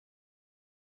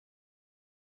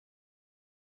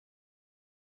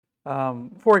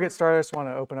Before we get started, I just want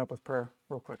to open up with prayer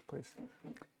real quick, please.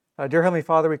 Dear Heavenly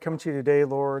Father, we come to you today,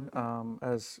 Lord,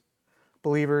 as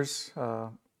believers,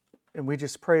 and we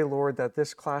just pray, Lord, that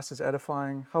this class is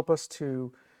edifying. Help us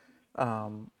to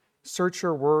search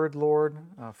your word, Lord,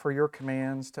 for your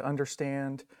commands, to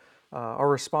understand our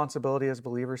responsibility as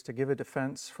believers to give a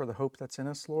defense for the hope that's in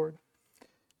us, Lord.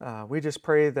 We just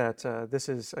pray that this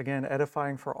is, again,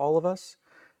 edifying for all of us.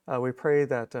 We pray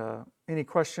that any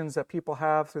questions that people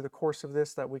have through the course of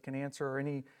this that we can answer, or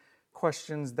any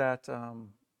questions that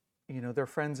their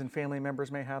friends and family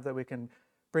members may have, that we can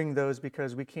bring those,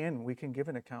 because we can give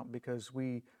an account, because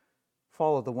we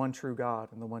follow the one true God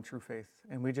and the one true faith.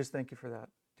 And we just thank you for that,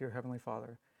 dear Heavenly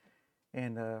Father.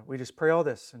 And we just pray all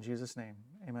this in Jesus' name.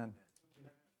 Amen.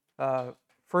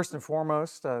 First and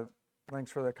foremost,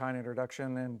 thanks for the kind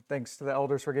introduction, and thanks to the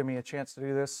elders for giving me a chance to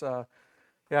do this.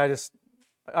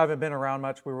 I haven't been around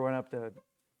much.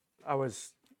 I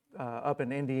was up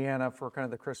in Indiana for kind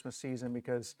of the Christmas season,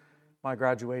 because my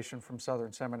graduation from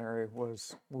Southern Seminary we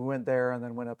went there and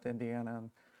then went up to Indiana, and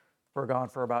we're gone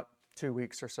for about 2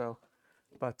 weeks or so.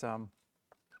 But so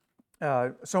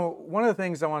one of the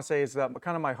things I want to say is that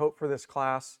kind of my hope for this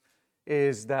class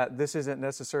is that this isn't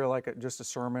necessarily like just a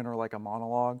sermon or like a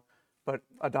monologue, but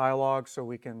a dialogue, so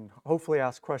we can hopefully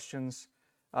ask questions.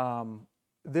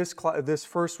 This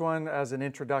first one, as an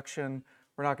introduction,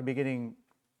 we're not going to be getting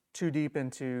too deep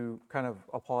into kind of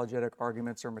apologetic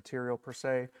arguments or material per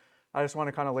se. I just want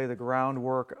to kind of lay the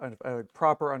groundwork, a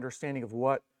proper understanding of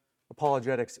what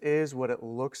apologetics is, what it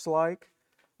looks like,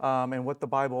 and what the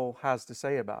Bible has to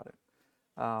say about it.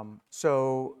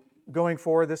 So going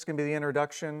forward, this can be the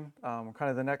introduction.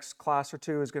 Kind of the next class or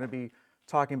two is going to be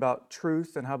talking about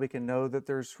truth and how we can know that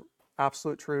there's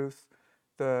absolute truth,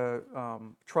 the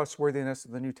trustworthiness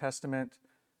of the New Testament,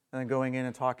 and then going in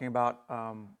and talking about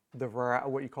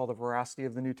what you call the veracity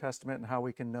of the New Testament, and how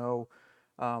we can know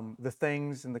the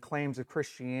things and the claims of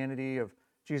Christianity, of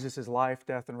Jesus' life,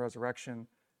 death, and resurrection.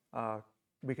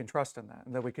 We can trust in that,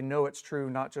 and that we can know it's true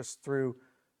not just through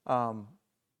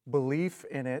belief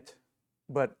in it,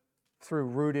 but through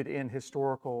rooted in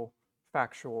historical,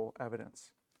 factual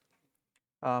evidence.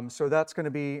 So that's going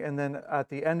to be, and then at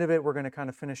the end of it, we're going to kind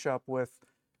of finish up with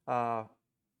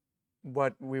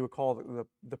what we would call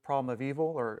the problem of evil,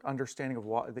 or understanding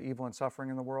of the evil and suffering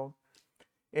in the world.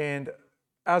 And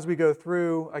as we go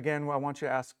through, again, I want you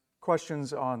to ask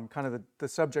questions on kind of the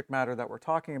subject matter that we're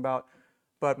talking about.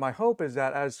 But my hope is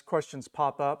that as questions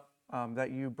pop up, that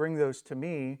you bring those to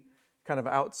me kind of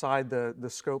outside the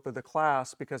scope of the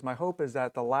class, because my hope is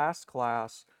that the last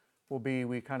class will be,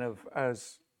 we kind of,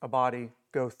 as a body,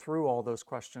 go through all those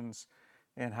questions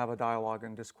and have a dialogue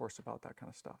and discourse about that kind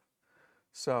of stuff.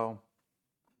 So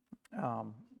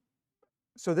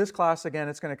this class, again,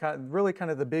 it's going to really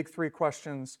kind of the big three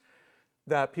questions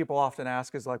that people often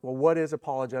ask is like, well, what is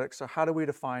apologetics? So how do we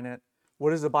define it? What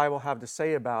does the Bible have to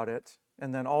say about it?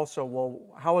 And then also, well,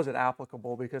 how is it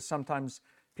applicable? Because sometimes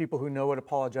people who know what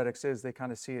apologetics is, they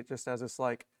kind of see it just as this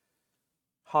like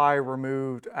high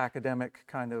removed academic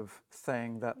kind of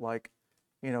thing that, like,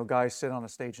 guys sit on a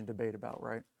stage and debate about,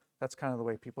 right? That's kind of the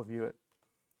way people view it.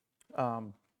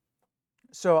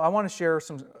 So I want to share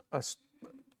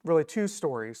really two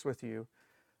stories with you.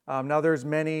 Now, there's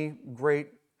many great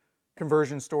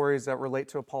conversion stories that relate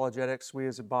to apologetics. We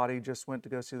as a body just went to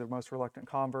go see The Most Reluctant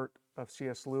Convert of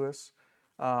C.S. Lewis.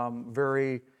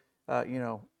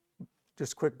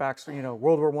 Just quick backstory,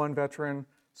 World War I veteran,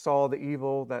 saw the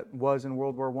evil that was in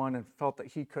World War I and felt that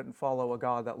he couldn't follow a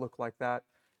God that looked like that.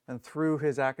 And through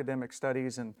his academic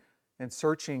studies and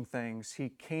searching things, he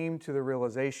came to the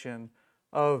realization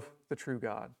of the true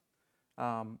God.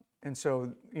 And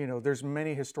so, there's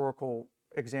many historical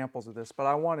examples of this, but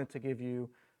I wanted to give you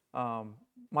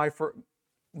my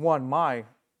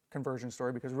conversion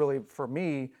story, because really for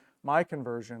me, my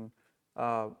conversion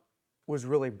was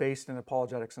really based in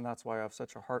apologetics, and that's why I have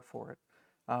such a heart for it.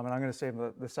 And I'm going to save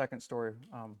the second story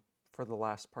for the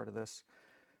last part of this.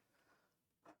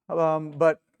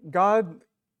 But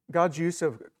God's use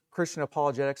of Christian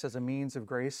apologetics as a means of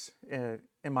grace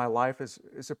in my life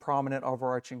is a prominent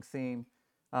overarching theme.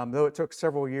 Though it took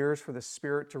several years for the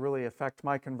Spirit to really affect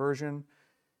my conversion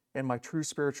and my true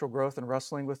spiritual growth and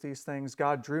wrestling with these things,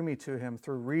 God drew me to Him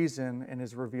through reason and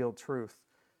His revealed truth.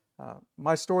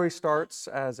 My story starts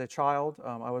as a child.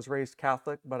 I was raised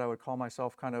Catholic, but I would call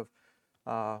myself kind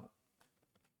of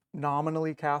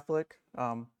nominally Catholic.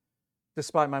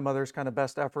 Despite my mother's kind of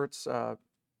best efforts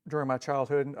during my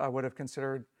childhood, I would have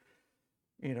considered,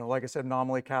 like I said,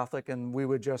 nominally Catholic, and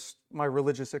my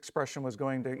religious expression was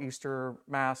going to Easter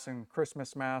Mass and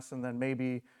Christmas Mass, and then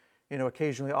maybe,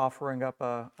 occasionally offering up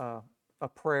a a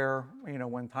prayer,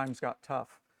 when times got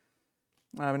tough.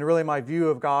 And really my view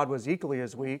of God was equally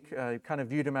as weak. I kind of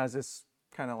viewed him as this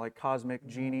kind of like cosmic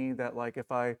genie that like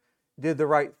if I did the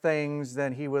right things,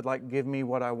 then he would like give me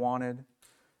what I wanted.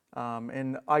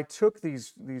 And I took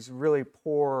these really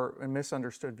poor and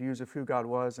misunderstood views of who God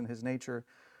was and his nature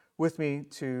with me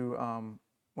to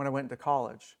when I went to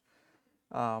college.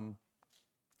 And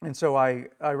so I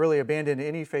really abandoned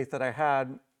any faith that I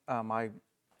had. My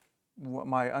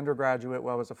undergraduate,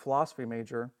 I was a philosophy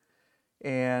major,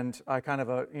 and I kind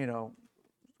of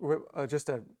just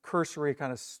a cursory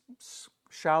kind of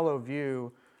shallow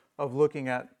view of looking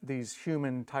at these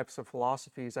human types of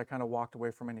philosophies, I kind of walked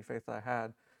away from any faith that I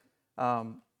had.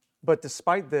 But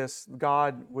despite this,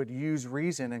 God would use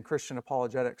reason and Christian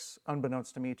apologetics,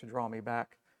 unbeknownst to me, to draw me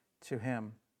back to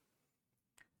him.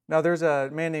 Now, there's a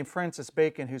man named Francis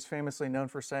Bacon who's famously known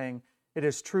for saying, "It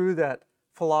is true that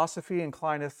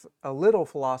a little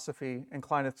philosophy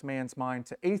inclineth man's mind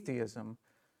to atheism,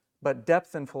 but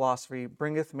depth in philosophy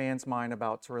bringeth man's mind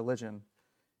about to religion."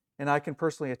 And I can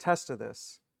personally attest to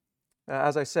this.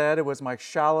 As I said, it was my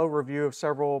shallow review of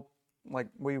several, like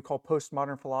what you call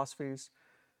postmodern philosophies,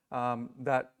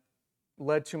 that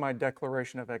led to my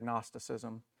declaration of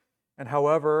agnosticism. And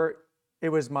however, it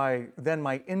was my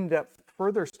in-depth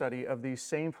further study of these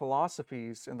same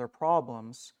philosophies and their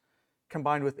problems,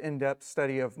 combined with in-depth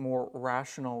study of more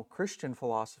rational Christian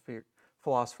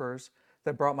philosophers,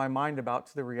 that brought my mind about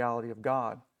to the reality of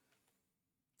God.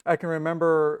 I can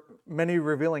remember many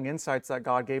revealing insights that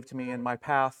God gave to me in my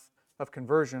path of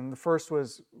conversion. The first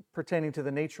was pertaining to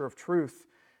the nature of truth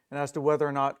and as to whether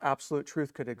or not absolute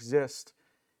truth could exist.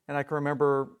 And I can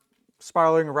remember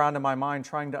spiraling around in my mind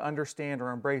trying to understand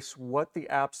or embrace what the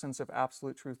absence of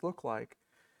absolute truth looked like.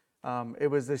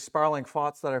 It was these spiraling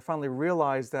thoughts that I finally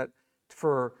realized that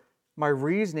for my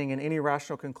reasoning and any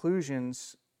rational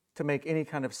conclusions to make any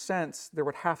kind of sense, there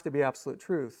would have to be absolute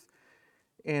truth.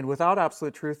 And without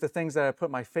absolute truth, the things that I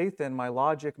put my faith in, my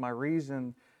logic, my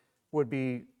reason, would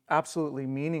be absolutely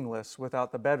meaningless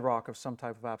without the bedrock of some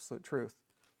type of absolute truth.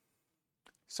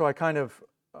 So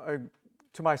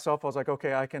to myself, I was like,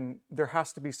 okay, there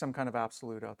has to be some kind of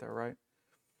absolute out there, right?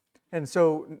 And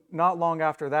so not long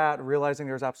after that, realizing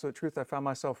there's absolute truth, I found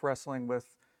myself wrestling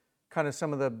with kind of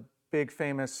some of the big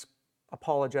famous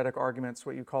apologetic arguments,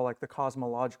 what you call like the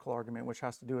cosmological argument, which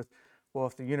has to do with, well,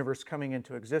 if the universe coming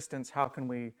into existence, how can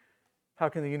the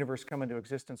universe come into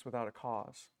existence without a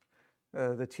cause?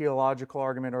 The teleological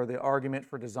argument, or the argument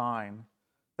for design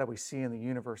that we see in the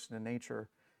universe and in nature,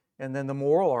 and then the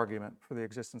moral argument for the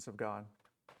existence of God.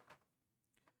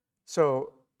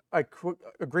 So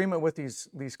agreement with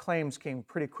these claims came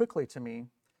pretty quickly to me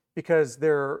because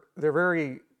they're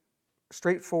very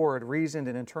straightforward, reasoned,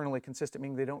 and internally consistent,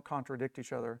 meaning they don't contradict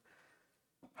each other.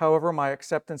 However, my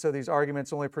acceptance of these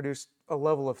arguments only produced a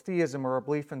level of theism or a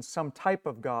belief in some type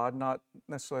of God, not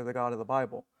necessarily the God of the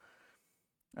Bible.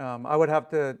 I would have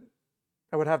to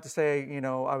say,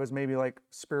 I was maybe like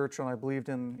spiritual and I believed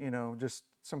in, just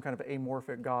some kind of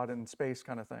amorphic God in space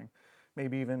kind of thing.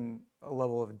 Maybe even a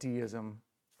level of deism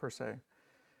per se.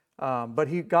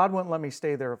 But God wouldn't let me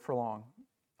stay there for long.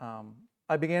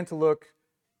 I began to look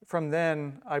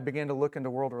into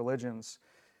world religions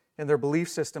and their belief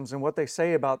systems and what they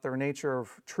say about their nature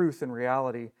of truth and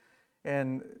reality.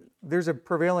 And there's a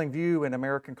prevailing view in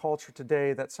American culture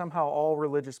today that somehow all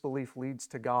religious belief leads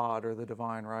to God or the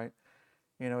divine, right?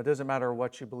 It doesn't matter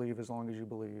what you believe as long as you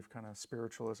believe, kind of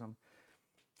spiritualism.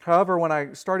 However, when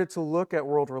I started to look at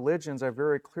world religions, I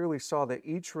very clearly saw that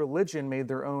each religion made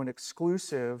their own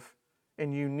exclusive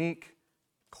and unique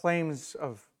claims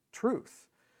of truth.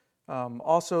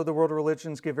 Also, the world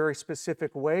religions give very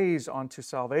specific ways onto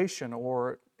salvation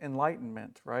or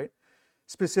enlightenment, right?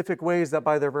 Specific ways that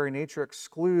by their very nature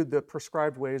exclude the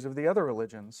prescribed ways of the other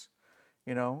religions.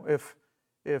 If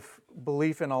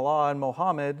belief in Allah and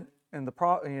Muhammad and the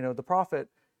Prophet,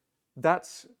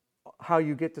 that's how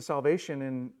you get to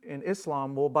salvation in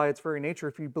Islam. Well, by its very nature,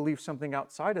 if you believe something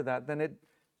outside of that, then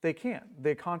they can't.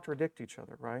 They contradict each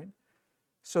other, right?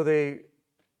 So they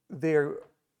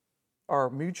are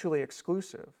mutually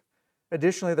exclusive.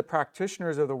 Additionally, the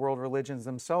practitioners of the world religions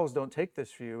themselves don't take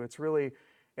this view. It's really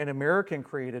an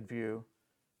American-created view.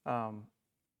 And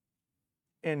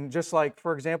just like,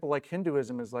 for example, like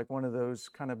Hinduism is like one of those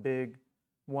kind of big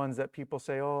ones that people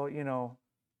say, oh,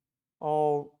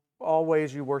 all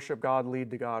ways you worship God lead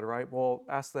to God, right? Well,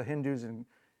 ask the Hindus and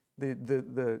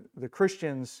the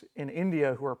Christians in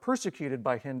India who are persecuted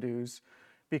by Hindus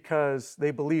because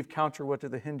they believe counter what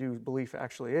the Hindu belief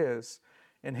actually is.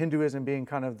 And Hinduism being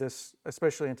kind of this,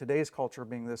 especially in today's culture,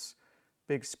 being this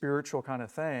big spiritual kind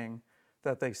of thing.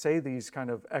 that they say these kind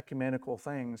of ecumenical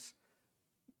things,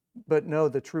 but no,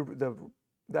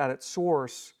 that at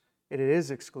source it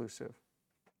is exclusive.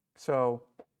 So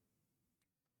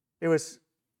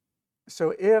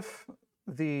if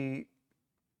the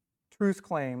truth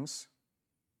claims,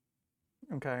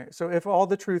 okay, so if all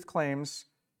the truth claims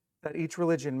that each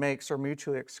religion makes are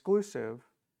mutually exclusive,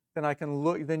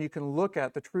 then you can look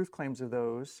at the truth claims of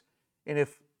those, and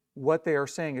if what they are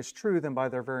saying is true, then by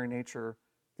their very nature,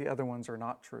 the other ones are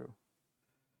not true.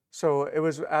 So it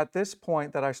was at this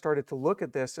point that I started to look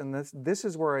at this, and this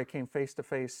is where I came face to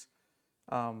face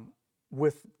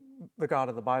with the God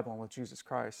of the Bible and with Jesus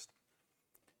Christ.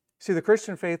 See, the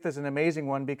Christian faith is an amazing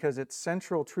one because its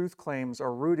central truth claims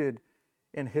are rooted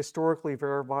in historically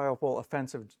verifiable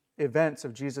events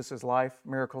of Jesus' life,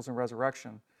 miracles, and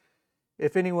resurrection.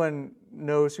 If anyone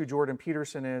knows who Jordan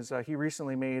Peterson is, he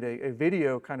recently made a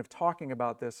video kind of talking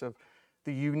about this, of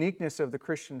the uniqueness of the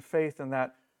Christian faith, and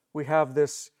that we have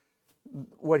this,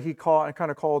 what he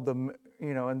called the,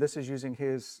 and this is using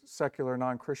his secular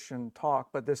non-Christian talk,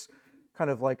 but this kind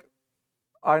of like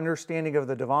understanding of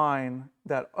the divine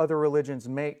that other religions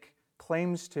make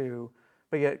claims to,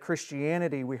 but yet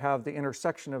Christianity, we have the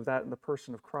intersection of that in the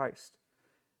person of Christ,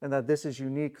 and that this is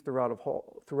unique throughout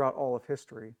all of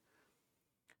history.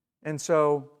 And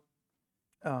so,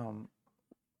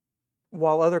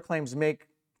 while other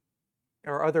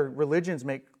religions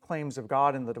make claims of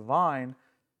God and the divine,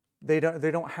 they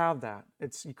don't have that.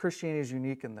 Christianity is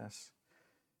unique in this.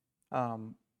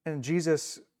 And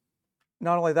Jesus,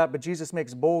 not only that, but Jesus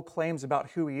makes bold claims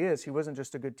about who he is. He wasn't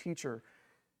just a good teacher.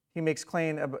 He makes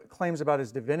claims about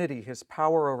his divinity, his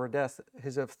power over death,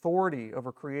 his authority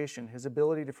over creation, his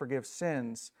ability to forgive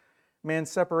sins,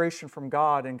 man's separation from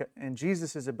God, and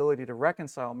Jesus' ability to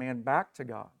reconcile man back to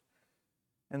God.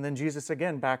 And then Jesus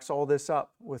again backs all this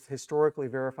up with historically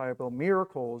verifiable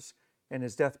miracles in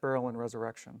his death, burial, and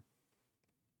resurrection.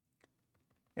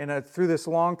 And through this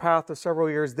long path of several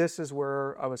years, this is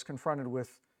where I was confronted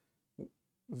with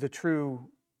the true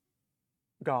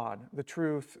God, the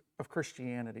truth of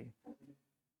Christianity.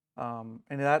 And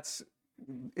that's,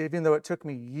 even though it took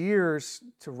me years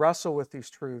to wrestle with these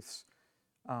truths,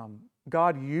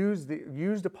 God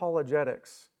used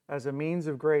apologetics as a means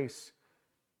of grace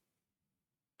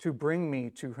to bring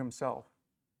me to himself.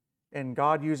 And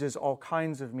God uses all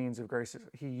kinds of means of grace.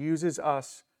 He uses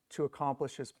us to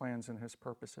accomplish his plans and his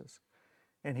purposes.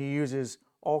 And he uses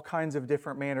all kinds of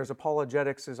different manners.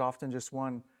 Apologetics is often just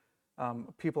one.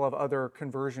 People have other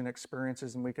conversion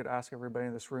experiences, and we could ask everybody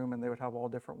in this room, and they would have all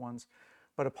different ones.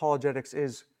 But apologetics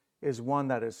is one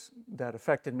that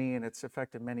affected me, and it's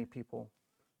affected many people.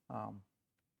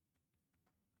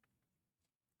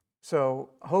 So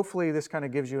hopefully this kind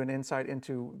of gives you an insight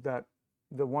into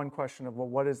the one question of, well,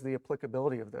 what is the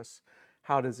applicability of this?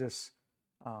 How does this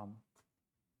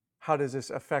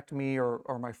affect me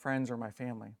or my friends or my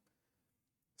family?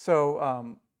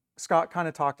 So Scott kind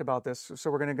of talked about this,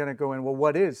 so we're going to go in, well,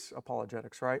 what is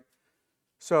apologetics, right?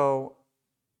 So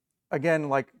again,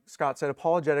 like Scott said,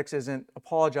 apologetics isn't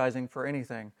apologizing for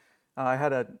anything. I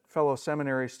had a fellow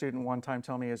seminary student one time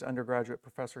tell me his undergraduate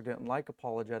professor didn't like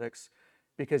apologetics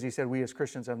because he said we as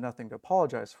Christians have nothing to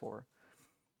apologize for.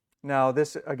 Now,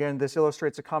 this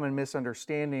illustrates a common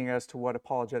misunderstanding as to what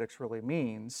apologetics really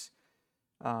means.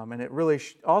 And it really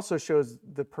also shows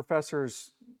the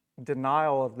professor's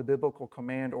denial of the biblical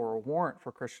command or a warrant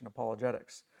for Christian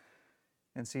apologetics.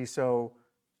 And see, so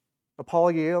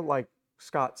apologia, like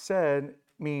Scott said,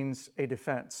 means a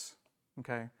defense.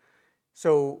 Okay?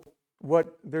 So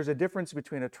there's a difference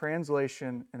between a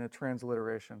translation and a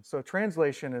transliteration. So a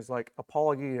translation is like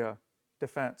apologia,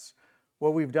 defense.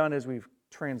 What we've done is we've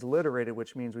transliterated,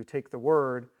 which means we take the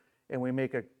word and we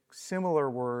make a similar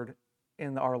word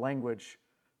in our language,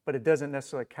 but it doesn't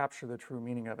necessarily capture the true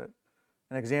meaning of it.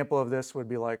 An example of this would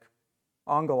be like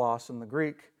angelos in the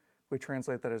Greek. We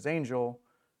translate that as angel,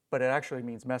 but it actually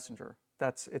means messenger.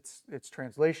 That's its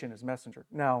translation is messenger.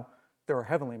 Now, there are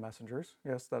heavenly messengers,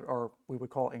 yes, that are we would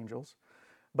call angels.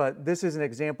 But this is an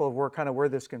example of where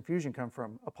this confusion comes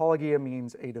from. Apologia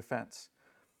means a defense.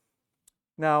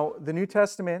 Now, the New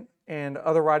Testament and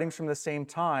other writings from the same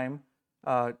time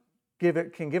can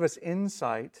give us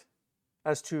insight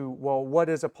as to, well, what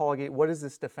is apologia? What does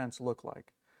this defense look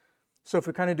like? So if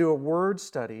we kind of do a word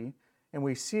study and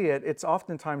we see it, it's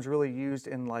oftentimes really used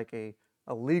in like a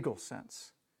legal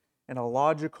sense, in a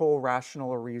logical,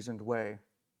 rational, or reasoned way.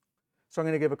 So I'm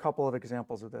going to give a couple of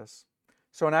examples of this.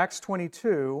 So in Acts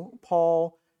 22,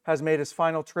 Paul has made his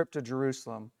final trip to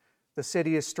Jerusalem. The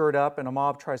city is stirred up and a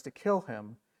mob tries to kill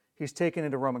him. He's taken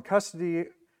into Roman custody,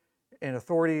 and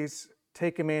authorities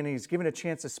take him in. He's given a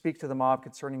chance to speak to the mob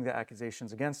concerning the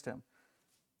accusations against him.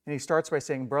 And he starts by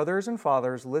saying, "Brothers and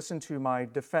fathers, listen to my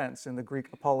defense," in the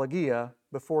Greek apologia,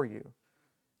 "before you."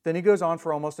 Then he goes on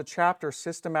for almost a chapter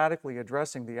systematically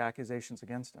addressing the accusations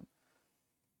against him.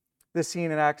 This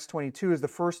scene in Acts 22 is the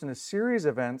first in a series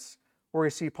of events where we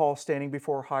see Paul standing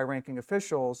before high-ranking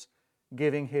officials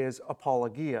giving his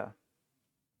apologia.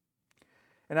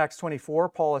 In Acts 24,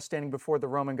 Paul is standing before the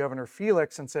Roman governor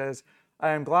Felix and says, "I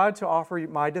am glad to offer you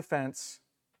my defense,"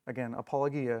 again,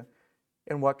 apologia,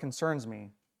 "in what concerns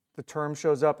me." The term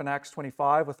shows up in Acts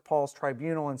 25 with Paul's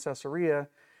tribunal in Caesarea,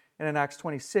 and in Acts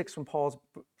 26 when Paul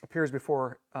appears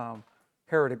before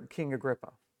King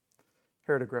Agrippa,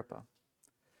 Herod Agrippa.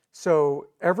 So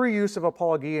every use of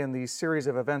apologia in these series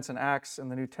of events in Acts and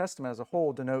the New Testament as a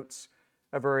whole denotes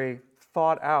a very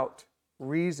thought-out,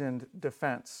 reasoned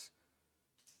defense.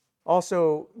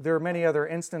 Also, there are many other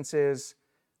instances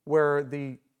where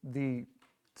the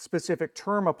specific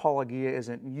term apologia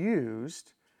isn't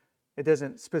used. It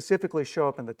doesn't specifically show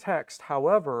up in the text.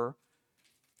 However,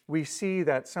 we see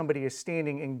that somebody is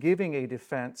standing and giving a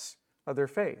defense of their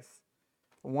faith.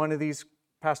 One of these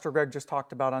Pastor Greg just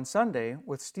talked about on Sunday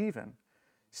with Stephen.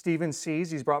 Stephen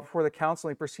sees, he's brought before the council,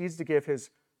 and he proceeds to give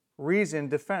his reasoned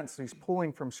defense. He's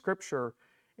pulling from Scripture,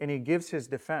 and he gives his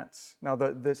defense. Now,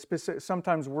 the specific,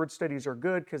 sometimes word studies are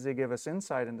good because they give us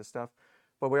insight into stuff,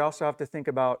 but we also have to think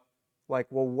about, like,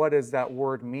 well, what does that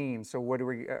word mean? So what do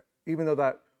we, even though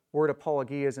that word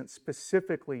apologia isn't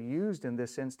specifically used in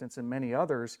this instance and many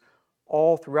others,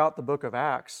 all throughout the book of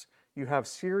Acts, you have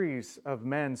series of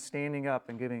men standing up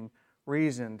and giving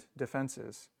reasoned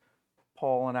defenses.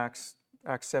 Paul in Acts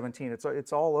 17,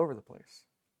 it's all over the place.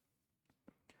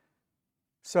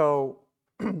 So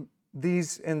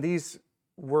these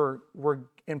were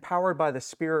empowered by the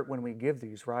Spirit when we give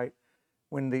these, right?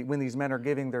 When these men are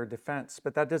giving their defense,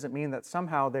 but that doesn't mean that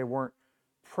somehow they weren't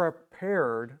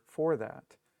prepared for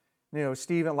that. You know,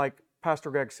 Stephen, like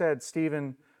Pastor Greg said,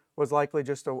 Stephen was likely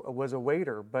just was a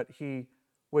waiter, but he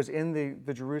was in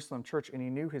the Jerusalem church and he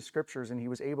knew his scriptures and he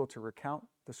was able to recount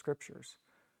the scriptures.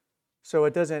 So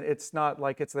it's not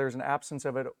like there's an absence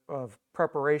of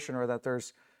preparation, or that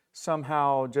there's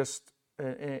somehow just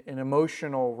an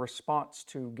emotional response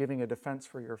to giving a defense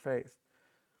for your faith.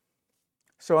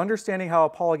 So understanding how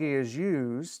apologia is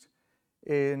used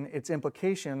in its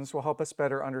implications will help us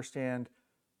better understand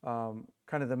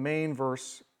kind of the main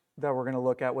verse that we're going to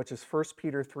look at, which is 1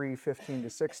 Peter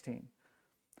 3:15-16.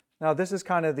 Now, this is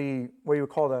kind of what you would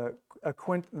call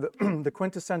the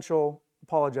quintessential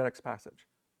apologetics passage.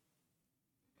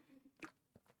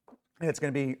 And it's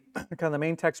going to be kind of the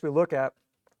main text we look at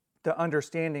to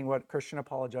understanding what Christian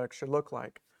apologetics should look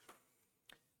like.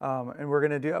 And we're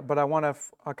going to do, but I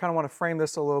kind of want to frame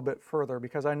this a little bit further,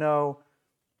 because I know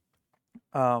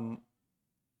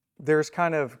there's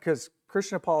because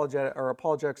Christian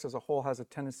apologetics as a whole has a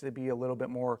tendency to be a little bit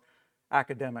more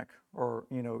academic, or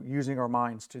using our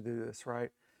minds to do this,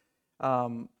 right?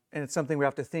 And it's something we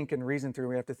have to think and reason through.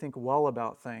 We have to think well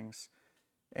about things.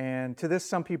 And to this,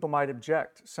 some people might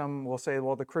object. Some will say,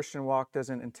 well, the Christian walk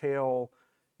doesn't entail,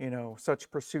 such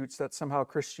pursuits, that somehow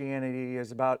Christianity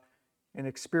is about an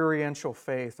experiential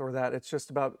faith, or that it's just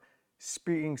about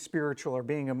being spiritual or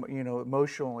being,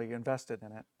 emotionally invested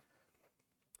in it.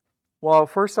 Well,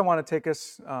 first I want to take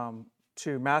us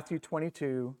to Matthew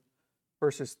 22,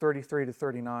 verses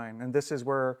 33-39. And this is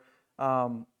where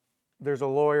there's a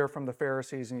lawyer from the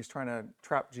Pharisees, and he's trying to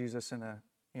trap Jesus and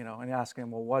asking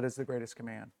him, well, what is the greatest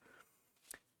command?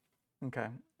 Okay.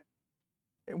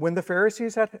 When the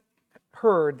Pharisees had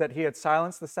heard that he had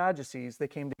silenced the Sadducees, they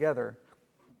came together.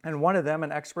 And one of them,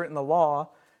 an expert in the law,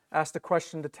 asked a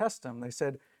question to test him. They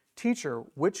said, "Teacher,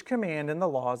 which command in the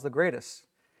law is the greatest?"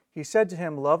 He said to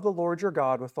him, "Love the Lord your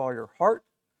God with all your heart,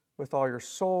 with all your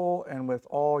soul, and with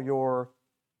all your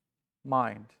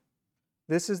mind.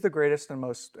 This is the greatest and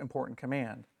most important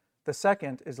command. The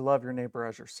second is love your neighbor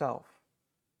as yourself."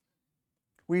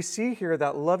 We see here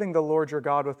that loving the Lord your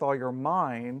God with all your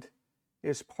mind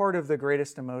is part of the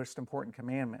greatest and most important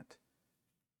commandment.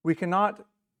 We cannot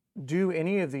do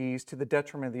any of these to the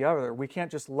detriment of the other. We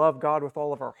can't just love God with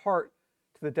all of our heart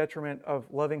to the detriment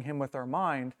of loving Him with our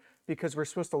mind, because we're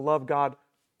supposed to love God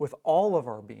with all of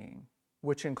our being,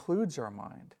 which includes our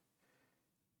mind.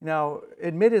 Now,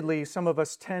 admittedly, some of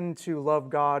us tend to love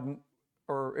God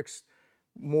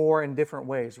more in different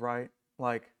ways, right?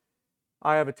 Like,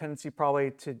 I have a tendency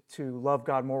probably to love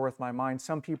God more with my mind.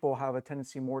 Some people have a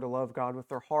tendency more to love God with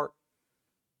their heart.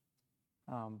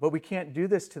 But we can't do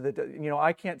this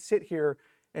I can't sit here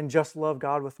and just love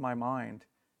God with my mind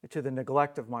to the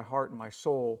neglect of my heart and my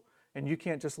soul And you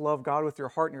can't just love God with your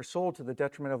heart and your soul to the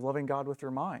detriment of loving God with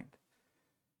your mind.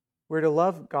 We're to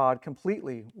love God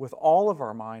completely with all of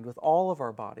our mind, with all of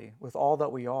our body, with all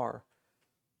that we are.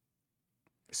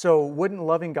 So wouldn't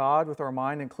loving God with our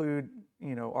mind include,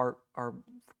 our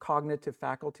cognitive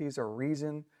faculties, our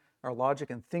reason, our logic,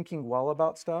 and thinking well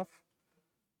about stuff?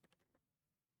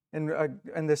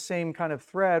 And the same kind of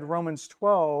thread, Romans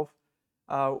 12,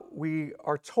 we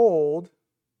are told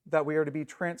that we are to be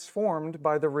transformed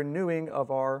by the renewing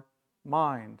of our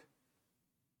mind.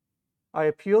 I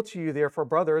appeal to you, therefore,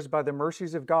 brothers, by the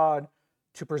mercies of God,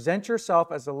 to present yourself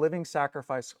as a living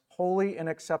sacrifice, holy and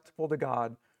acceptable to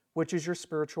God, which is your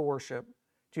spiritual worship.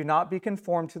 Do not be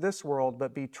conformed to this world,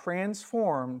 but be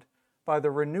transformed by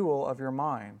the renewal of your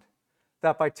mind,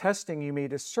 that by testing you may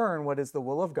discern what is the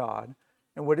will of God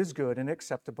and what is good and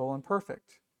acceptable and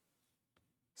perfect.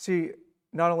 See,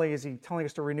 not only is he telling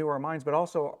us to renew our minds, but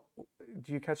also,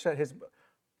 do you catch that? His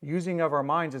using of our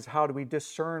minds is how do we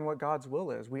discern what God's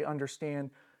will is? We understand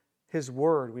his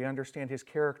word. We understand his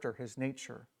character, his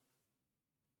nature.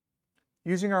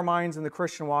 Using our minds in the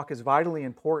Christian walk is vitally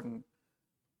important,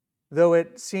 though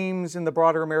it seems in the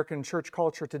broader American church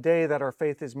culture today that our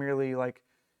faith is merely like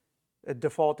a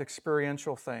default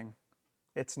experiential thing.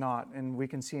 It's not, and we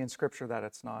can see in Scripture that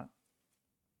it's not.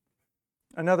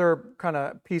 Another kind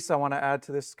of piece I want to add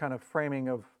to this kind of framing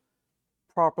of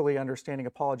properly understanding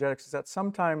apologetics is that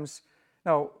sometimes,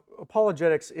 now,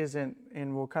 apologetics isn't,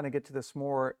 and we'll kind of get to this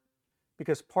more,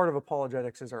 because part of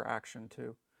apologetics is our action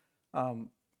too.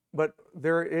 But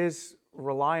there is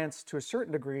reliance to a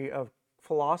certain degree of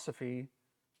philosophy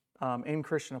in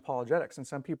Christian apologetics. And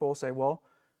some people will say, well,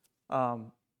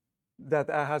 that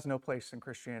has no place in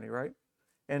Christianity, right?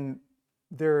 And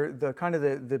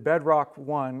the bedrock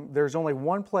one, there's only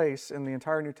one place in the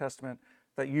entire New Testament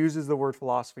that uses the word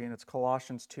philosophy, and it's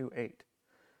Colossians 2:8.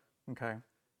 Okay?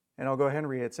 And I'll go ahead and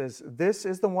read it. It says, this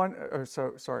is the one,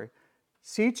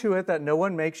 see to it that no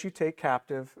one makes you take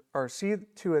captive, or see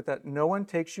to it that no one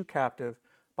takes you captive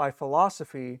by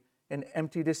philosophy and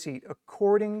empty deceit,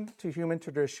 according to human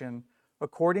tradition,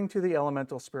 according to the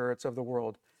elemental spirits of the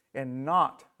world, and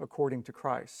not according to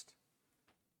Christ.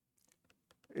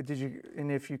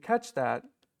 And if you catch that,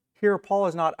 here Paul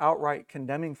is not outright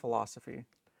condemning philosophy.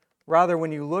 Rather,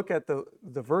 when you look at the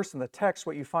verse in the text,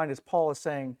 what you find is Paul is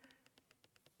saying,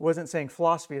 wasn't saying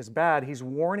philosophy is bad, he's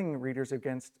warning readers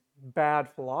against bad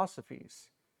philosophies.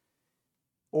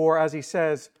 Or as he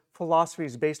says, philosophy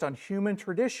is based on human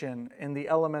tradition and the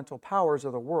elemental powers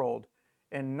of the world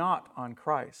and not on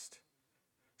Christ.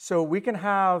 So we can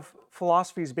have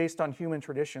philosophies based on human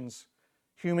traditions,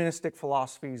 humanistic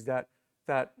philosophies that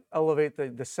elevate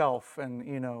the self and,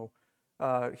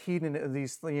 hedon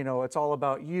these, it's all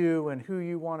about you and who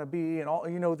you want to be and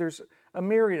all, there's a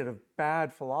myriad of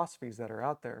bad philosophies that are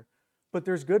out there. But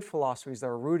there's good philosophies that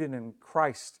are rooted in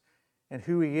Christ and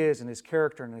who he is and his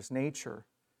character and his nature.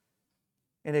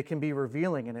 And it can be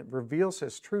revealing, and it reveals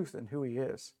his truth and who he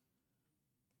is.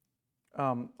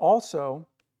 Also,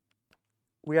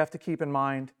 we have to keep in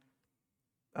mind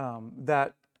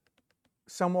that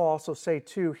some will also say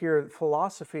too here,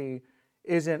 philosophy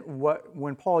isn't what,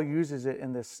 when Paul uses it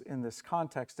in this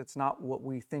context, it's not what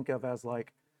we think of as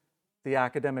like the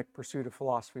academic pursuit of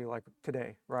philosophy like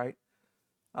today, right?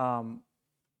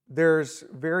 There's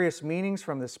various meanings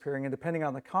from this pairing, and depending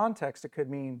on the context, it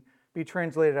could be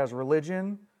translated as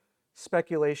religion,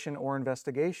 speculation, or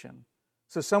investigation.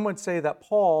 So some would say that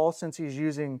Paul, since he's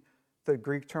using the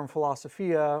Greek term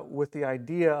philosophia with the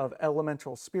idea of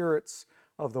elemental spirits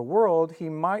of the world, he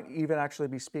might even actually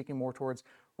be speaking more towards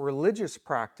religious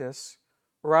practice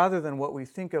rather than what we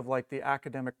think of like the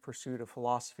academic pursuit of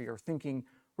philosophy, or thinking,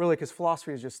 really, because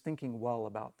philosophy is just thinking well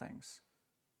about things.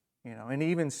 And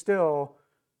even still,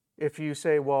 if you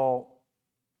say, well,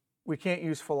 we can't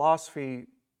use philosophy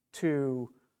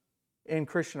in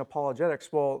Christian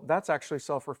apologetics, well, that's actually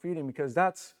self-refuting, because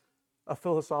that's a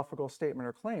philosophical statement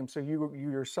or claim. So you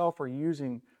yourself are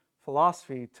using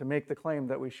philosophy to make the claim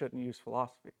that we shouldn't use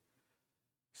philosophy.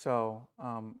 So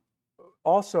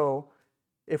also,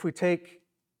 if we take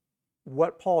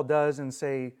what Paul does in,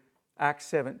 say, Acts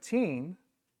 17,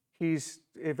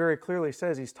 it very clearly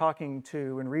says he's talking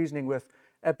to and reasoning with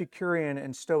Epicurean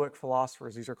and Stoic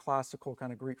philosophers. These are classical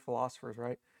kind of Greek philosophers,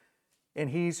 right? And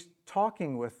he's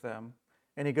talking with them,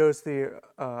 and he goes to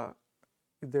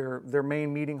their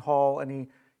main meeting hall, and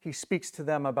he speaks to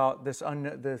them about this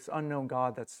unknown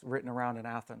God that's written around in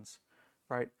Athens,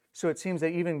 right? So it seems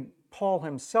that even Paul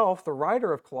himself, the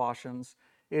writer of Colossians,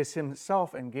 is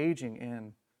himself engaging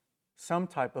in some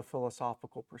type of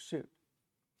philosophical pursuit.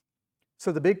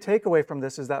 So the big takeaway from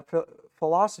this is that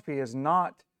philosophy is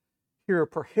not here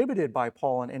prohibited by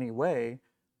Paul in any way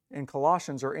in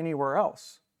Colossians or anywhere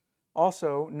else.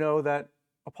 Also, know that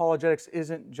apologetics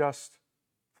isn't just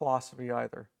philosophy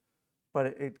either, but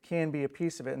it can be a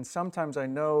piece of it. And sometimes I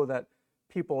know that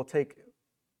people take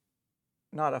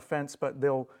not offense, but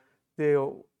they'll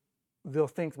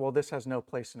think, well, this has no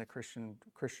place in a Christian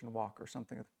walk or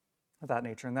something of that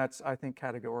nature. And that's, I think,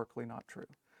 categorically not true.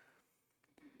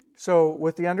 So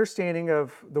with the understanding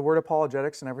of the word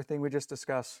apologetics and everything we just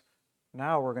discussed,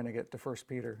 now we're going to get to 1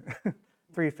 Peter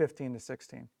 3:15 to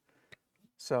 16.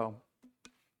 So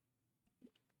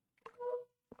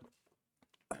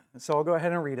I'll go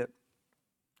ahead and read it.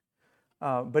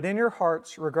 But in your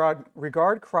hearts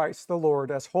regard Christ the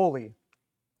Lord as holy,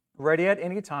 ready at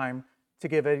any time to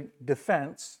give a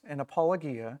defense and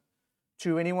apologia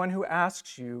to anyone who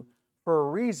asks you for a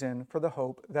reason for the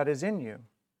hope that is in you.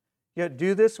 Yet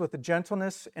do this with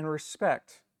gentleness and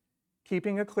respect,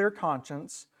 keeping a clear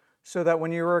conscience, so that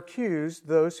when you are accused,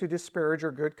 those who disparage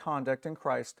your good conduct in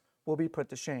Christ will be put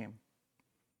to shame.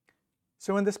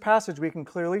 So in this passage, we can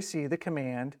clearly see the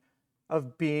command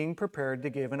of being prepared to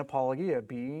give an apologia,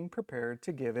 being prepared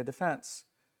to give a defense.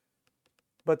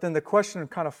 But then the question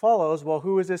kind of follows, well,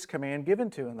 who is this command given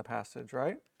to in the passage,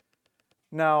 right?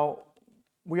 Now,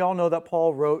 we all know that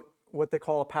Paul wrote what they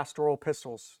call pastoral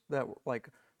epistles, that like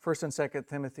 1st and 2nd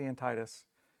Timothy and Titus.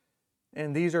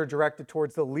 And these are directed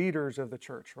towards the leaders of the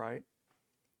church, right?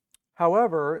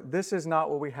 However, this is not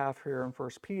what we have here in 1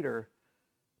 Peter.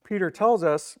 Peter tells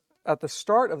us at the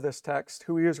start of this text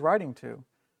who he is writing to.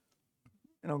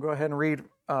 And I'll go ahead and read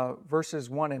verses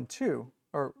 1 and 2,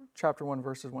 or chapter 1,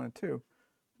 verses 1 and 2.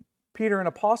 Peter, an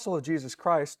apostle of Jesus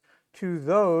Christ, to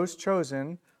those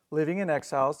chosen, living in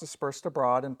exiles, dispersed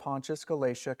abroad in Pontus,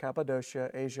 Galatia, Cappadocia,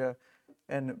 Asia,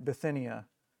 and Bithynia,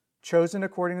 chosen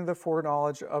according to the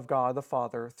foreknowledge of God the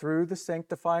Father, through the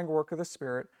sanctifying work of the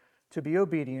Spirit, to be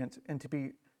obedient and to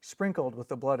be sprinkled with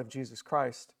the blood of Jesus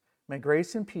Christ. May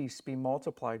grace and peace be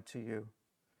multiplied to you.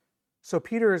 So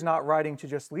Peter is not writing to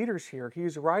just leaders here.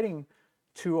 He's writing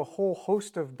to a whole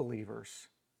host of believers.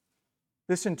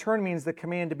 This in turn means the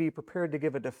command to be prepared to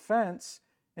give a defense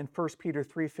in 1 Peter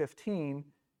 3:15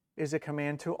 is a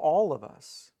command to all of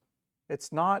us.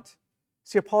 It's not,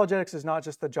 apologetics is not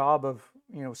just the job of,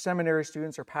 seminary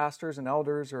students or pastors and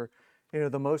elders or,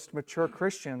 the most mature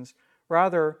Christians.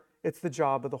 Rather, it's the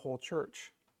job of the whole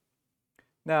church.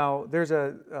 Now, there's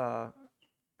a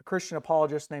Christian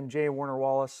apologist named J. Warner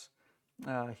Wallace.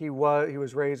 He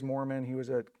was raised Mormon. He was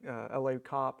a LA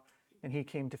cop, and he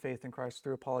came to faith in Christ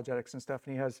through apologetics and stuff.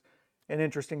 And he has an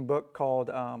interesting book called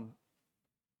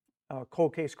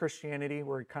Cold Case Christianity,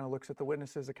 where he kind of looks at the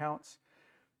witnesses' accounts.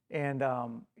 And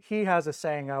he has a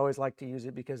saying, I always like to use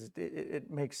it because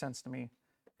it makes sense to me,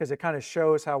 because it kind of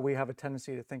shows how we have a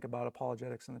tendency to think about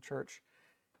apologetics in the church.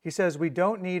 He says, we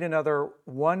don't need another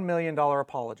 $1 million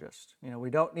apologist. We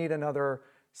don't need another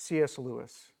C.S.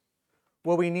 Lewis.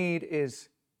 What we need is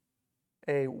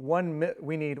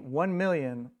we need 1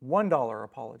 million $1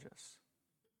 apologists.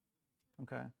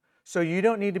 Okay, so you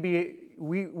don't need to be.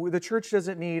 The church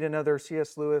doesn't need another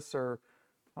C.S. Lewis, or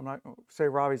I'm not going to say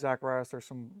Ravi Zacharias. There's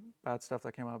some bad stuff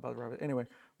that came out about Ravi. Anyway,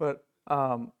 but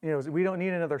we don't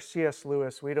need another C.S.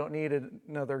 Lewis. We don't need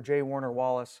another J. Warner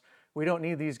Wallace. We don't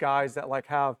need these guys that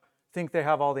think they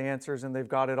have all the answers and they've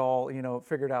got it all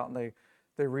figured out, and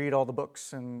they read all the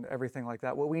books and everything like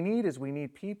that. What we need is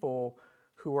people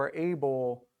who are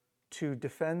able to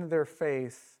defend their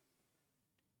faith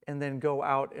and then go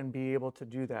out and be able to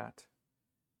do that.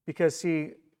 Because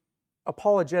see,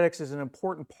 apologetics is an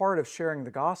important part of sharing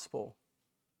the gospel,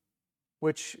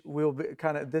 which will be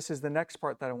this is the next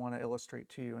part that I want to illustrate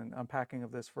to you in unpacking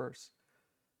of this verse.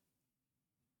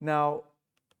 Now,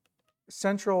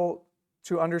 central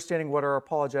to understanding what our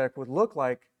apologetic would look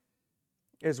like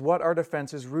is what our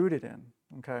defense is rooted in,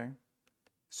 okay?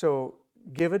 So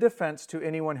give a defense to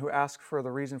anyone who asks for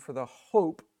the reason for the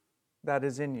hope that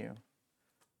is in you.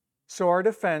 So our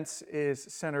defense is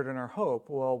centered in our hope.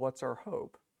 Well, what's our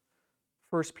hope?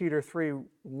 1 Peter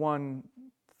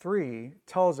 3:1-3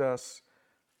 tells us,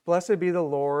 blessed be the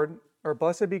Lord, or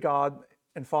blessed be God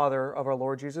and Father of our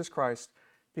Lord Jesus Christ.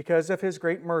 Because of his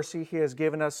great mercy, he has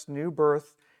given us new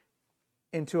birth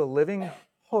into a living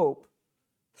hope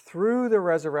through the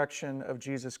resurrection of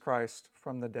Jesus Christ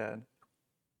from the dead.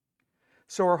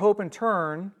 So our hope in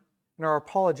turn and our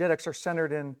apologetics are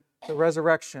centered in the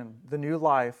resurrection, the new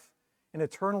life, and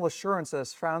eternal assurance that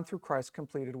is found through Christ's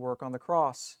completed work on the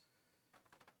cross.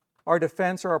 Our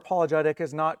defense or apologetic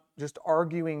is not just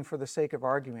arguing for the sake of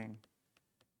arguing.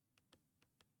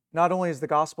 Not only is the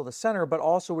gospel the center, but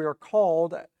also we are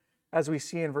called, as we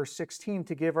see in verse 16,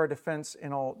 to give our defense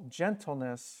in all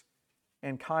gentleness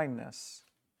and kindness.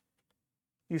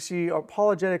 You see,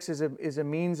 apologetics is a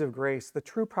means of grace. The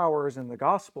true power is in the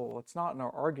gospel. It's not in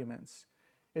our arguments.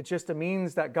 It's just a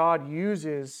means that God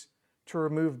uses to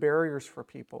remove barriers for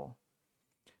people.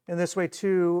 In this way,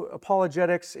 too,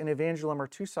 apologetics and evangelism are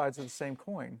two sides of the same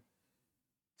coin.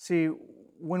 See,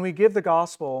 when we give the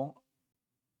gospel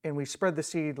and we spread the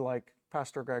seed, like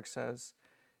Pastor Greg says,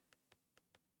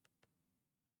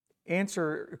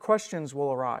 questions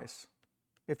will arise.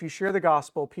 If you share the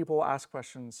gospel, people will ask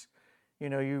questions.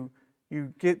 You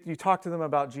talk to them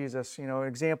about Jesus.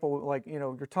 Example, like,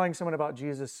 you're telling someone about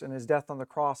Jesus and his death on the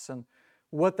cross and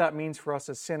what that means for us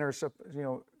as sinners,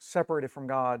 separated from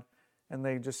God. And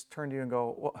they just turn to you and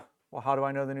go, well, how do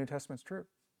I know the New Testament's true?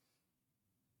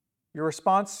 Your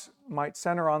response might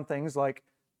center on things like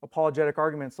apologetic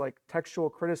arguments like textual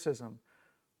criticism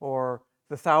or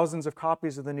the thousands of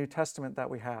copies of the New Testament that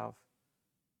we have,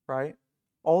 right?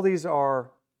 All these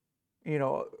are,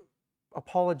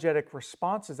 apologetic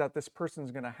responses that this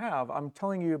person's going to have. I'm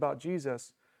telling you about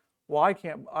Jesus. Well,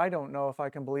 I don't know if I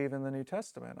can believe in the New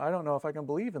Testament. I don't know if I can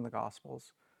believe in the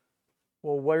Gospels.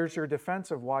 Well, where's your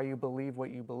defense of why you believe what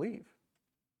you believe?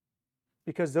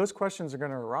 Because those questions are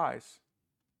going to arise,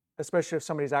 especially if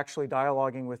somebody's actually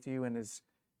dialoguing with you and is,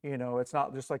 it's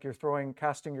not just like you're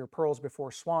casting your pearls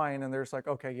before swine and they're just like,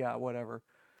 okay, yeah, whatever.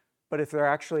 But if they're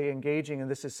actually engaging and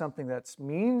this is something that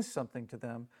means something to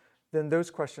them, then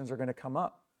those questions are going to come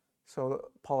up. So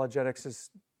apologetics is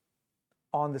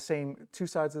on two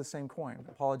sides of the same coin,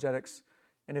 apologetics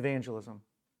and evangelism,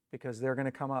 because they're going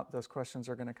to come up. Those questions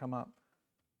are going to come up.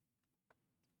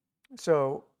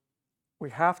 So we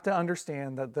have to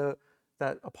understand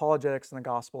that apologetics and the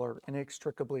gospel are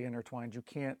inextricably intertwined. You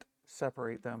can't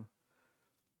separate them.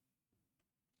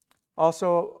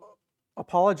 Also,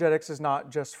 apologetics is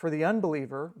not just for the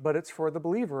unbeliever, but it's for the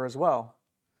believer as well.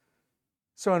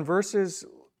 So in verses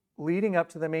leading up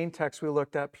to the main text we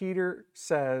looked at, Peter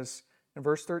says in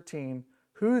verse 13,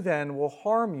 "Who then will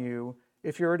harm you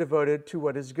if you are devoted to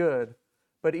what is good?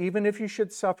 But even if you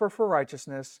should suffer for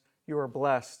righteousness, you are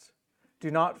blessed.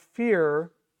 Do not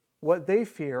fear what they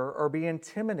fear or be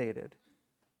intimidated.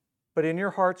 But in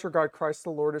your hearts regard Christ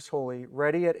the Lord as holy,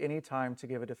 ready at any time to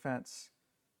give a defense."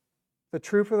 The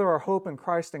truth of our hope in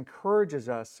Christ encourages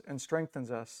us and strengthens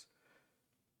us.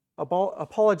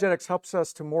 Apologetics helps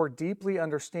us to more deeply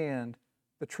understand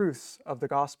the truths of the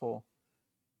gospel.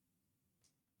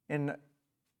 In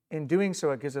doing so,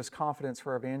 it gives us confidence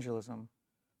for evangelism,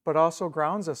 but also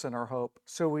grounds us in our hope.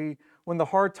 So when the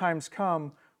hard times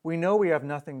come, we know we have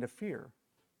nothing to fear.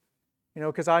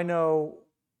 Because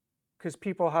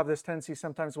people have this tendency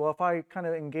sometimes, well, if I kind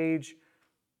of engage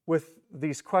with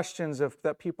these questions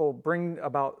that people bring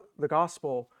about the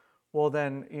gospel, well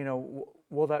then,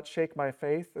 will that shake my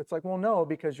faith? It's like, well, no,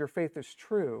 because your faith is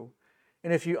true.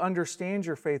 And if you understand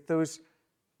your faith, those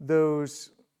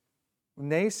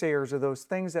naysayers or those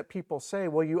things that people say,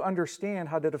 well, you understand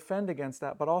how to defend against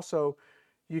that, but also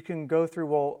you can go through,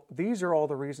 well, these are all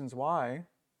the reasons why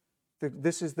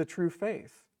this is the true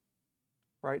faith,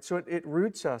 right? So it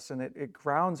roots us and it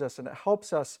grounds us and it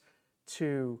helps us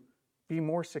to be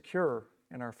more secure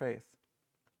in our faith.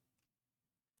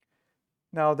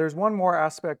 Now, there's one more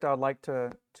aspect I'd like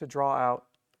to draw out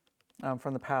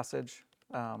from the passage.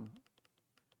 And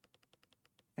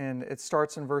it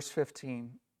starts in verse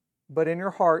 15. "But in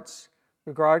your hearts,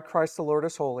 regard Christ the Lord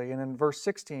as holy." And in verse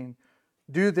 16,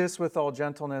 "Do this with all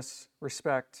gentleness,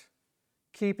 respect,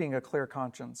 keeping a clear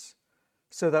conscience,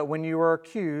 so that when you are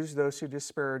accused, those who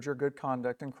disparage your good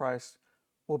conduct in Christ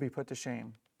will be put to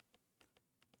shame."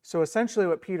 So essentially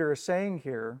what Peter is saying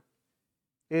here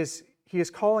is he is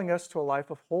calling us to a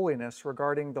life of holiness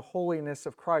regarding the holiness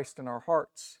of Christ in our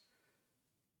hearts.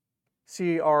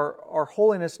 See, our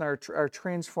holiness and our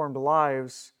transformed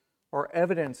lives are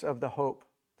evidence of the hope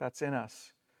that's in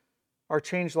us. Our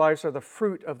changed lives are the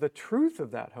fruit of the truth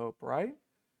of that hope, right?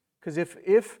 Because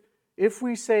if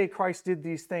we say Christ did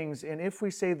these things, and if we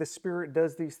say the Spirit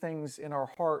does these things in our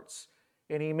hearts,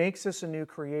 and He makes us a new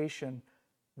creation,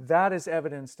 that is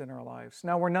evidenced in our lives.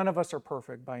 Now, none of us are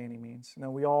perfect by any means.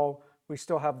 We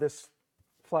still have this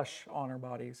flesh on our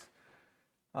bodies.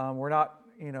 We're not,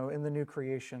 in the new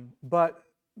creation. But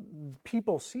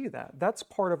people see that. That's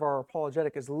part of our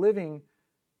apologetic, is living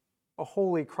a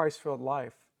holy, Christ-filled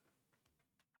life.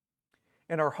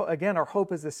 And our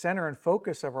hope is the center and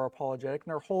focus of our apologetic,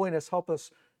 and our holiness helps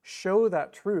us show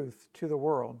that truth to the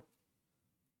world.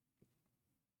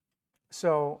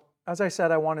 So, as I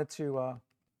said, I wanted to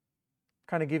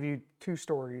kind of give you two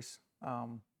stories.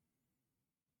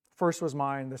 First was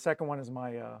mine. The second one is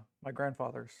my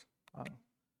grandfather's.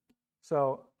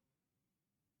 So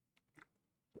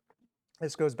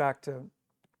This goes back to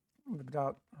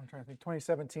about, I'm trying to think,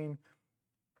 2017.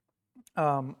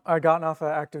 I'd gotten off of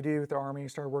active duty with the Army,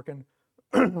 started working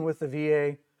with the VA.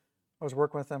 I was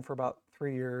working with them for about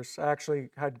 3 years. I actually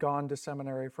had gone to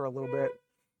seminary for a little bit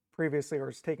previously, or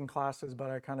was taking classes, but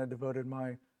I kind of devoted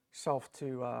myself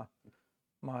to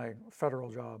my federal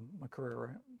job, my career,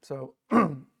 right? So,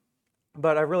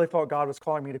 but I really felt God was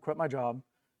calling me to quit my job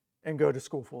and go to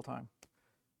school full time.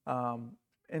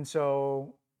 And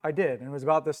so I did. And it was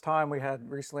about this time we had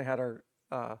recently had our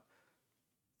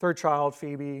third child,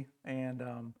 Phoebe, and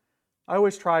I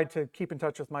always tried to keep in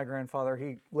touch with my grandfather.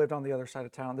 He lived on the other side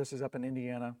of town. This is up in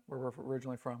Indiana, where we're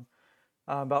originally from,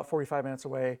 about 45 minutes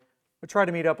away. I tried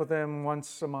to meet up with him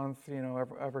once a month,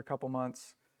 every couple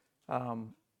months,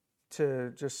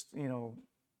 to just,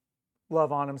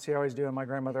 love on him, see how he's doing. My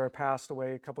grandmother had passed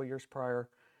away a couple of years prior.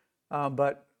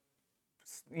 But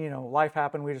life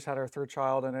happened. We just had our third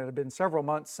child, and it had been several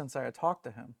months since I had talked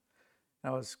to him.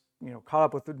 And I was, caught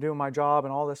up with doing my job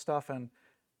and all this stuff. And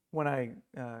when I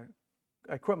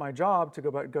quit my job to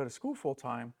go to school full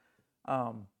time,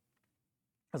 I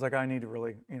was like, I need to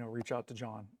really, reach out to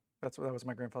John. That was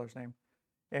my grandfather's name.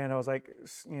 And I was like,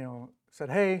 said,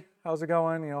 hey, how's it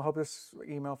going? Hope this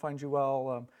email finds you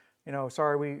well.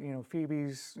 Sorry,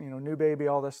 Phoebe's, new baby,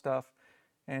 all this stuff.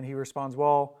 And he responds,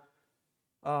 well,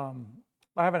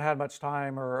 I haven't had much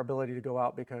time or ability to go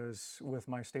out because with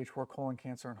my stage 4 colon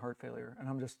cancer and heart failure. And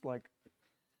I'm just like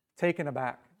taken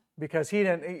aback because he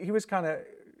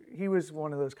was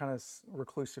one of those kind of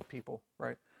reclusive people,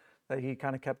 right? That he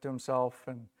kind of kept to himself,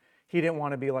 and he didn't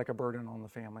want to be like a burden on the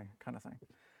family kind of thing.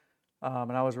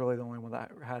 And I was really the only one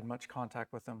that had much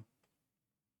contact with him.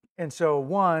 And so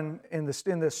in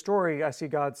this story, I see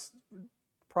God's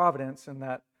providence in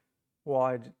that, well,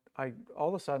 I all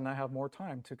of a sudden I have more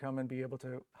time to come and be able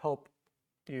to help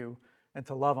you and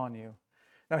to love on you.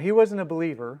 Now, he wasn't a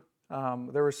believer.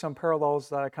 There were some parallels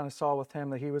that I kind of saw with him,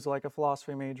 that he was like a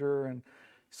philosophy major, and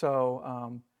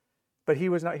so, but he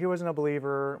wasn't a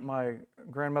believer. My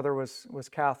grandmother was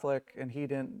Catholic, and he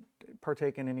didn't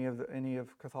partake in any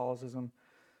of Catholicism.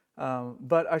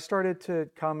 But I started to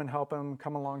come and help him,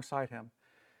 come alongside him.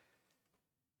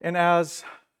 And as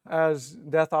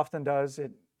death often does,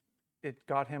 it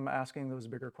got him asking those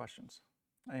bigger questions.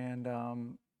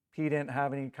 And he didn't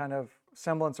have any kind of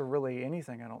semblance of really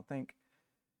anything, I don't think.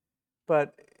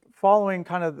 But following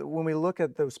kind of, when we look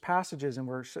at those passages and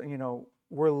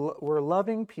we're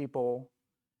loving people,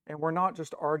 and we're not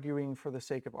just arguing for the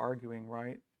sake of arguing,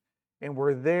 right? And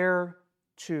we're there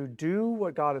to do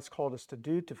what God has called us to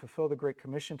do, to fulfill the Great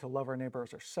Commission, to love our neighbor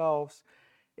as ourselves.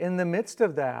 In the midst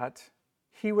of that,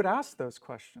 he would ask those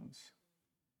questions.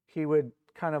 He would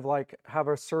kind of like have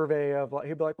a survey of, like,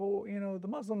 he'd be like, well, the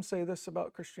Muslims say this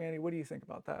about Christianity. What do you think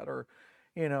about that? Or,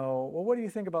 well, what do you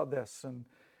think about this? And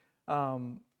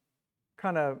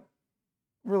kind of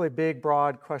really big,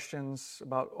 broad questions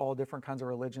about all different kinds of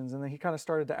religions. And then he kind of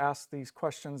started to ask these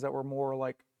questions that were more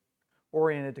like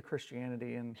oriented to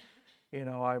Christianity. And,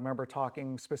 I remember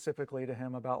talking specifically to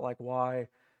him about like why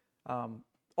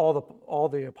all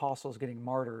the apostles getting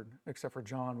martyred, except for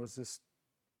John, was this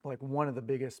like one of the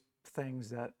biggest things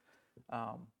that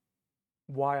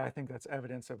why I think that's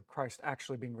evidence of Christ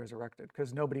actually being resurrected,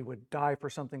 because nobody would die for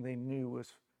something they knew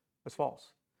was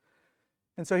false.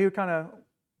 And so he would kind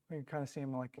of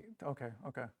seem like, okay,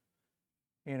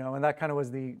 and that kind of was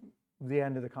the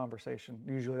end of the conversation.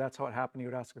 Usually that's how it happened. He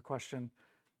would ask a question,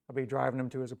 I'd be driving him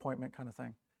to his appointment, kind of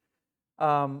thing.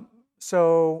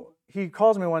 So he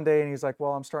calls me one day and he's like,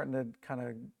 well, I'm starting to kind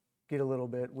of get a little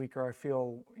bit weaker. I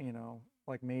feel,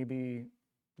 like maybe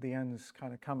the end's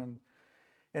kind of coming.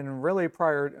 And really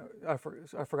prior, I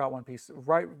forgot one piece.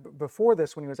 Right before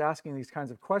this, when he was asking these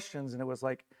kinds of questions, and it was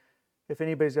like, if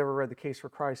anybody's ever read The Case for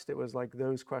Christ, it was like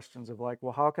those questions of like,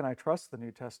 well, how can I trust the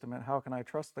New Testament? How can I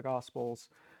trust the Gospels?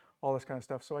 All this kind of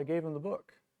stuff. So I gave him the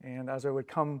book. And as I would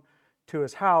come to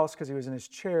his house, because he was in his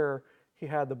chair, he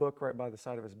had the book right by the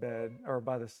side of his bed, or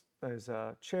by his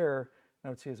chair, and I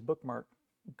would see his bookmark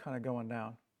kind of going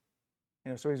down.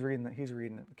 So he's reading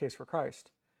The Case for Christ.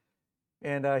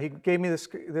 And he gave me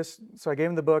this, so I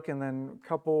gave him the book, and then a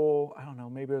couple, I don't know,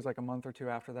 maybe it was like a month or two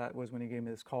after that was when he gave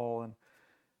me this call.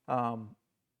 And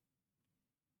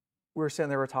we were sitting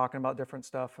there, we're talking about different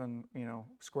stuff and,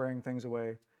 squaring things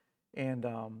away. And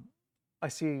I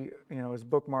see, his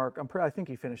bookmark, I think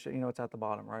he finished it, it's at the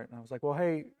bottom, right? And I was like, well,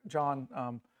 hey,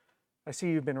 John, I see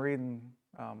you've been reading,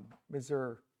 is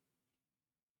there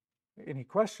any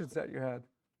questions that you had?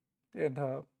 And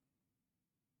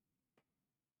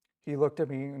he looked at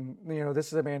me, and this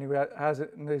is a man who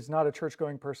is not a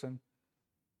church-going person,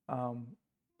 and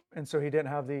so he didn't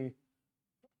have the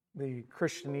the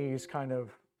Christianese kind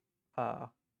of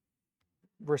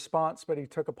response, but he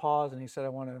took a pause and he said, I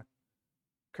want to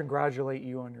congratulate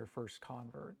you on your first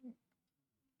convert.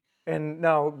 And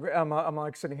now I'm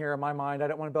like sitting here in my mind, I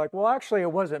don't want to be like, well, actually,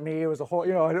 it wasn't me. It was the whole,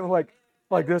 I don't like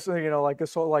this, like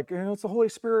this whole, it's the Holy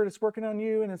Spirit. It's working on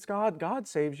you, and it's God. God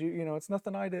saves you. It's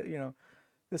nothing I did.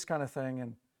 This kind of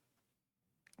thing.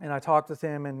 And I talked with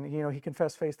him, and he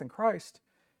confessed faith in Christ.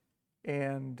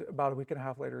 And about a week and a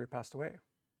half later, he passed away.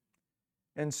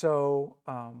 And so,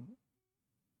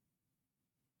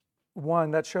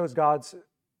 one, that shows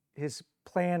his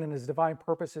plan and his divine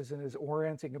purposes and his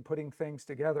orienting and putting things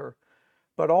together.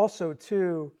 But also,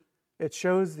 two, it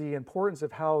shows the importance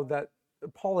of how that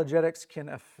apologetics can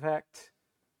affect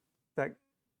that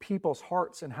people's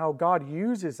hearts and how God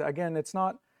uses. Again, it's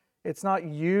not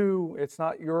you, it's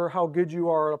not how good you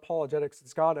are at apologetics.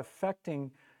 It's God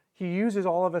affecting. He uses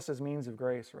all of us as means of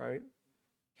grace, right?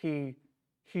 He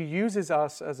uses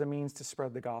us as a means to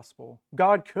spread the gospel.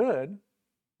 God could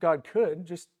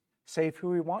just save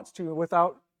who he wants to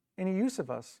without any use of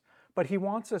us. But he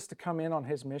wants us to come in on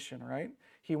his mission, right?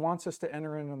 He wants us to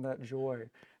enter in on that joy.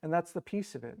 And that's the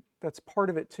piece of it. That's part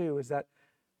of it too, is that,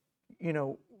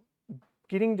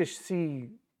 getting to see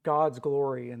God's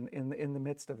glory in the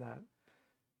midst of that.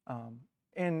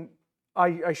 And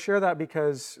I share that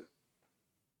because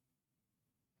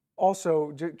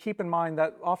also keep in mind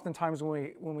that oftentimes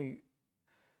when we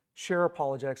share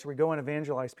apologetics, or we go and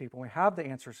evangelize people, we have the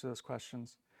answers to those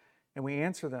questions, and we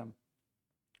answer them,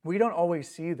 we don't always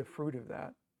see the fruit of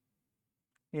that.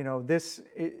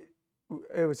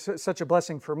 It was such a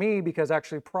blessing for me, because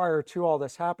actually prior to all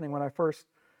this happening, when I first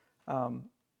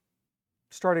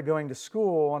started going to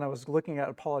school and I was looking at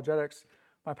apologetics,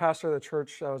 my pastor of the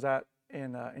church I was at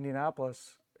in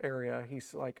Indianapolis area,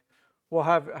 he's like, well,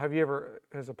 have you ever,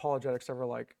 has apologetics ever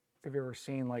have you ever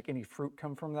seen any fruit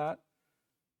come from that?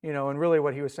 And really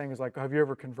what he was saying is have you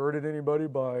ever converted anybody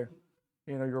by,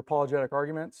 your apologetic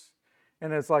arguments?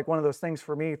 And it's one of those things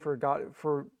for me, for God,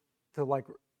 to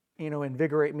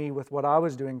invigorate me with what I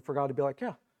was doing, for God to be like,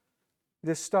 yeah,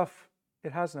 this stuff,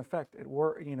 it has an effect. It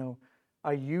works,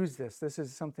 I use this. This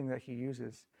is something that he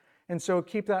uses. And so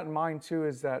keep that in mind too,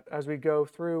 is that as we go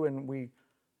through and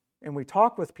we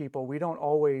talk with people, we don't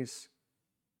always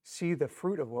see the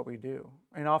fruit of what we do.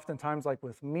 And oftentimes,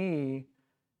 with me,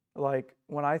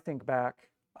 when I think back,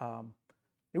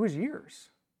 it was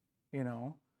years,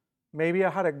 maybe I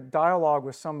had a dialogue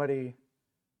with somebody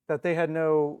that they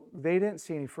didn't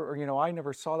see any fruit, or, I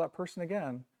never saw that person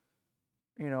again,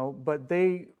 but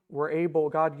they were able,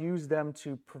 God used them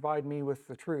to provide me with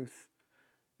the truth.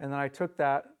 And then I took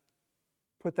that,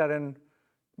 put that in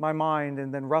my mind,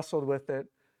 and then wrestled with it.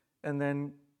 And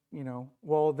then,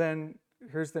 well, then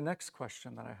here's the next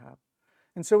question that I have.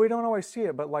 And so we don't always see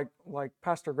it, but like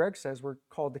Pastor Greg says, we're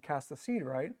called to cast the seed,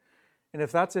 right? And if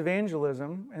that's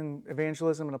evangelism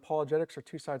and apologetics are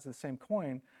two sides of the same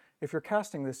coin, if you're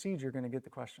casting the seed, you're going to get the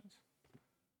questions.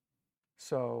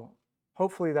 So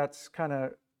hopefully that's kind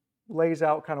of lays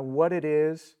out kind of what it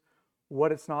is,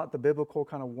 what it's not, the biblical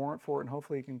kind of warrant for it, and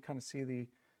hopefully you can kind of see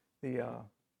the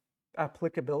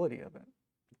applicability of it.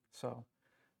 So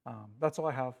that's all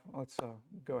I have. Let's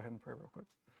go ahead and pray real quick.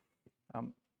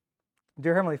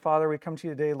 Dear Heavenly Father, we come to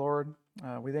you today, Lord.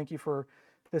 We thank you for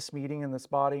this meeting in this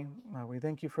body. We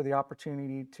thank you for the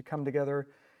opportunity to come together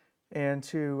and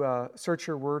to search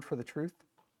your word for the truth.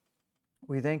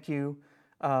 We thank you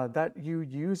that you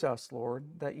use us, Lord,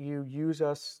 that you use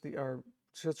us, are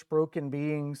such broken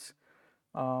beings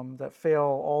that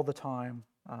fail all the time,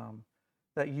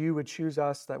 that you would choose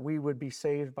us, that we would be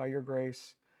saved by your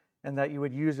grace, and that you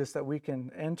would use us, that we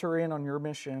can enter in on your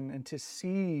mission and to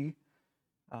see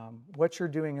what you're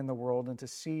doing in the world and to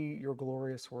see your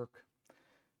glorious work.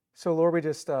 So, Lord, we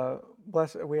just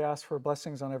we ask for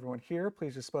blessings on everyone here.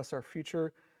 Please just bless our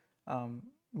future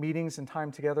meetings and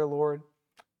time together, Lord.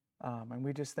 And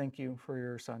we just thank you for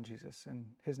your Son, Jesus. In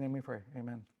his name we pray.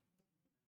 Amen.